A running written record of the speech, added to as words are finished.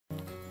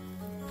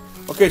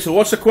Okay, so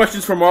what's the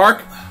questions for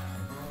Mark?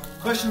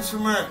 Questions for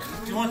Mark.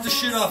 Do you want the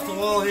shit off the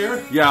wall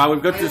here? Yeah,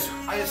 we've got this.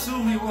 I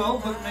assume he will,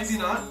 but maybe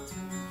not.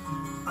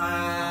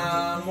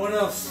 What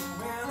else?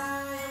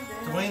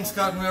 The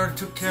wainscoting we already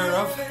took care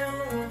of. I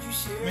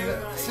mean,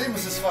 same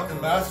as this fucking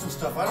bathroom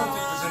stuff. I don't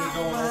think there's any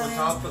going over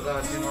top of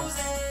that, you know.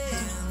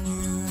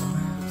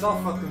 It's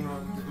all fucking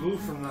glue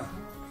from the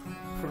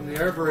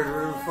airbrator,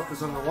 whatever the fuck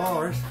is on the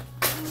wall, right?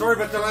 Sorry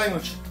about the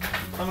language.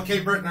 I'm a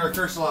Cape Breton or a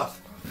curse a lot.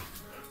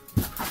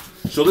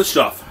 So this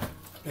stuff.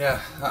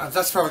 Yeah,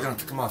 that's probably going to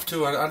have to come off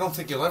too. I don't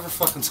think you'll ever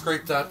fucking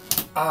scrape that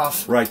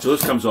off. Right, so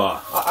this comes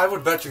off. I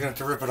would bet you're going to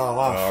have to rip it all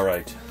off. All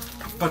right.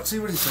 But see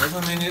what he says.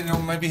 I mean, you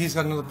know, maybe he's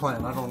got another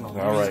plan. I don't know.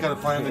 Maybe All right. he's got a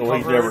plan to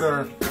Well, cover it,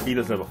 or... He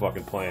doesn't have a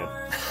fucking plan.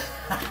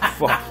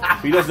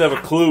 Fuck. He doesn't have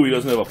a clue. He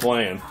doesn't have a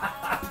plan.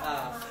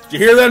 Did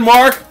you hear that,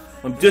 Mark?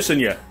 I'm dissing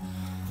you.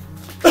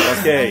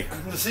 Okay.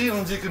 The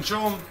ceilings, you can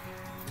show him.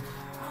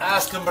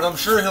 Ask him, but I'm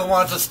sure he'll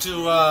want us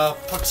to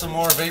put some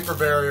more vapor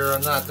barrier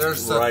on that.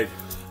 There's the, Right.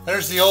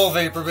 There's the old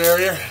vapor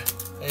barrier.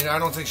 And I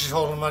don't think she's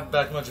holding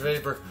back much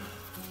vapor.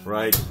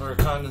 Right. Or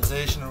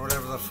condensation or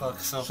whatever the fuck.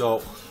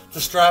 So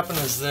the strapping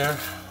is there.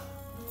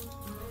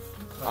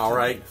 all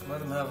right.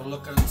 Let him have a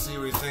look at it and see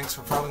what he thinks.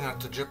 We're probably going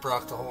to have to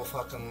gyprock the whole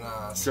fucking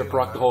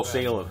Gyprock the whole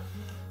ceiling.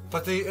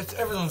 But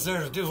everything's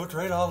there to do it,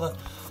 right?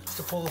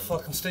 To pull the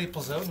fucking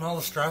staples out and all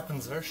the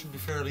strappings there. Should be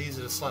fairly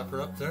easy to slap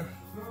her up there.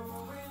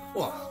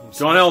 Well,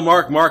 John L.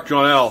 Mark,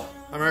 John L.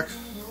 Hi, Mark.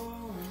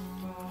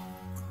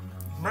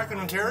 Mark an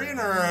Ontarian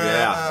or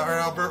or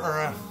Alberta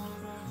or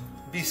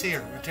BC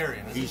or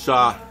Ontarian?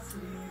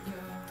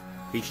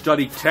 He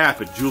studied tap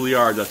at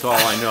Juilliard. That's all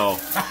I know.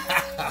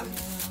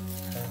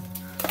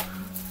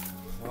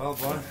 Well,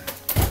 boy.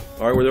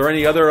 All right. Were there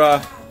any other?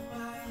 I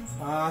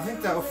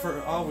think that was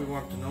for all we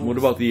want to know. What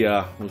about the?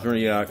 Was there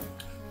any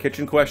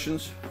kitchen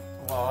questions?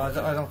 Well,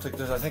 I don't think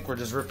there's. I think we're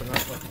just ripping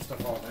that fucking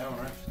stuff all down,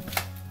 right?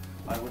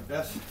 I would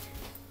bet.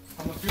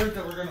 I'm afraid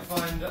that we're going to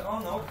find. Oh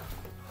no.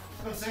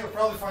 I was going to say we'll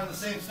probably find the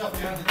same stuff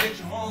behind the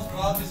kitchen walls, but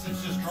obviously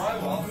it's just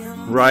drywall.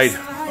 Right.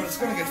 But it's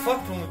going to get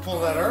fucked when we pull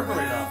that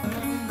arborate off.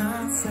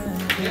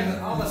 And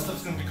all that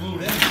stuff's going to be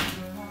glued in.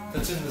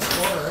 That's in this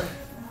corner, right?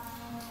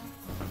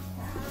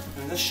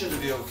 And this should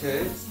be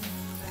okay.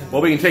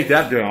 Well, we can take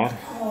that down.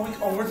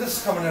 This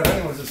is coming out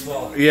anyways as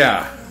well.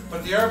 Yeah.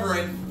 But the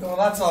arborate, well,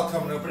 that's all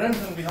coming out. But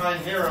anything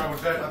behind here, I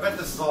bet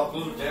this is all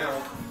glued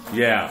down.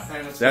 Yeah.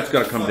 That's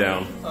got to come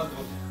down.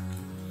 Ugly.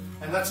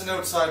 And that's an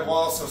outside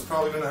wall, so it's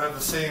probably going to have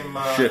the same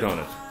shit on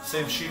it.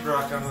 Same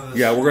sheetrock on it.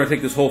 Yeah, we're going to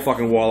take this whole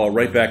fucking wall out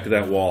right back to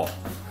that wall.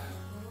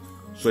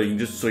 So you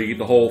get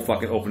the whole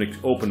fucking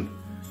open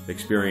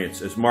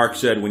experience. As Mark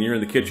said, when you're in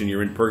the kitchen,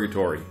 you're in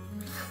purgatory.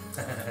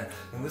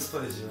 In this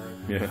place, you're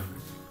right. Yeah.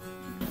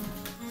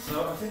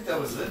 So I think that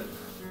was it.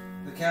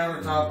 The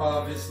countertop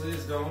obviously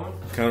is going.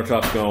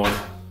 Countertop's going.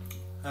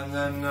 And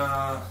then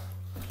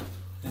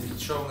you can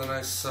show them the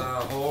nice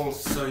hole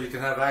so you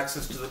can have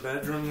access to the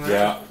bedroom there.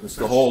 Yeah, it's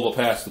the hole to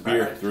pass the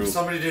beer through.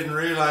 Somebody didn't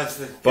realize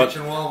the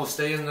kitchen wall was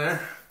staying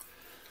there.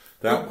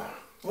 That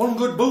one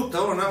good boot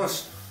though, and that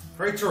was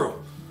right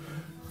through.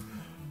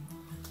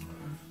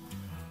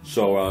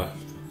 So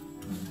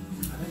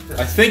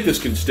I think this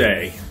can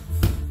stay.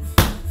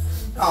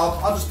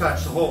 I'll just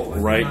patch the hole.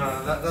 Right.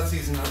 That's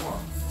easy enough.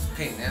 Well, it's a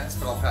pain in the ass,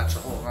 but I'll patch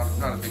the hole.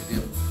 Not a big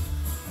deal.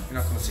 You're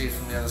not going to see it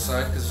from the other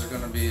side because there's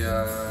going to be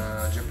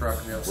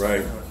gyprock on the other side.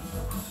 Right. Anyway.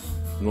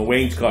 And the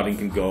wainscoting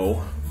can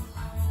go.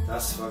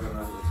 That's fucking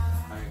ugly.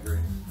 I agree.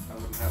 I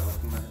wouldn't have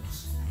it in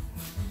minutes.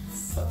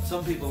 But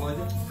some people like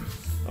it.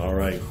 All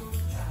right.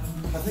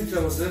 I think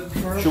that was it.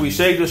 Should we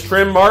save this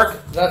trim, Mark?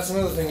 That's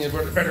another thing you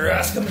better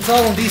ask him. It's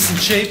all in decent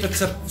shape,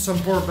 except some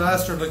poor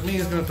bastard like me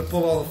is going to have to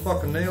pull all the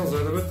fucking nails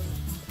out of it.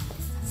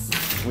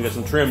 We got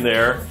some trim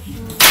there.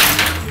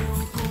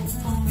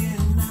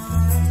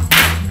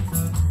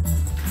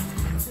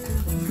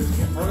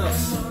 What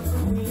else?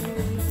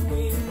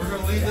 We're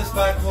going to leave this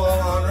back wall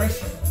on, right?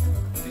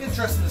 It'd be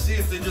interesting to see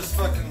if they just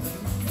fucking...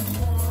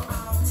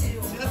 See,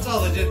 that's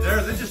all they did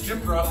there. They just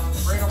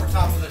gyprocked right over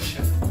top of this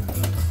shit.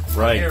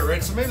 Right. Here,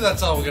 right? So maybe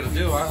that's all we got to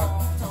do.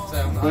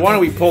 Well, why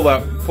don't we pull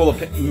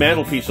the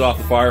mantelpiece off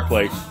the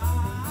fireplace?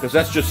 Because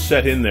that's just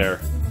set in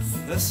there.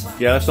 This?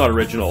 Yeah, that's not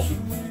original.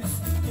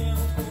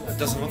 It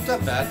doesn't look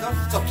that bad, though.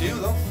 It's up to you,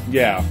 though.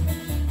 Yeah.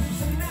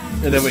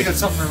 And then we get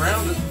something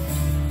around it.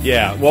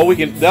 Yeah. Well, we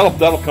can.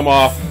 That'll come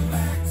off.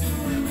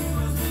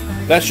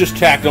 That's just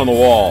tacked on the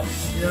wall.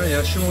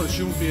 Yeah.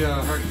 Shouldn't be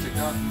hard to take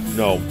off.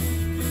 No.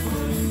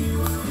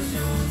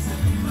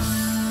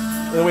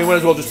 And then we might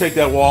as well just take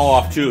that wall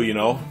off too, you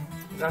know.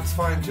 That's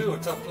fine too.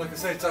 It's up, like I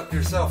say, it's up to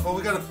yourself. Well,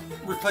 we got to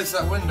replace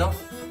that window.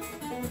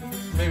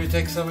 Maybe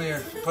take some of your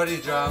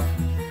putty job.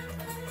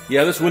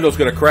 Yeah, this window's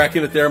got a crack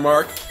in it there,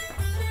 Mark.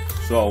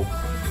 So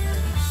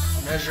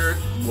measure it.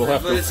 We'll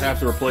have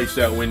to replace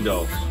that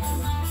window.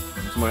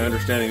 It's my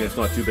understanding that's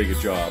not too big a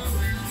job.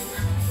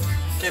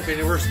 Can't be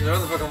any worse than the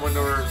other fucking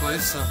window we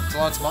replaced. So it's a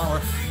lot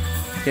smaller.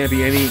 Can't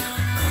be any.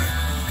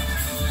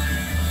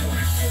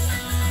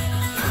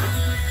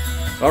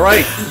 All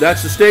right,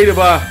 that's the state of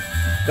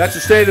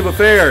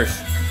affairs.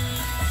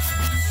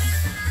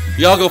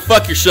 Y'all go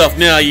fuck yourself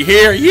now, you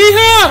hear?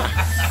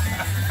 Yeehaw!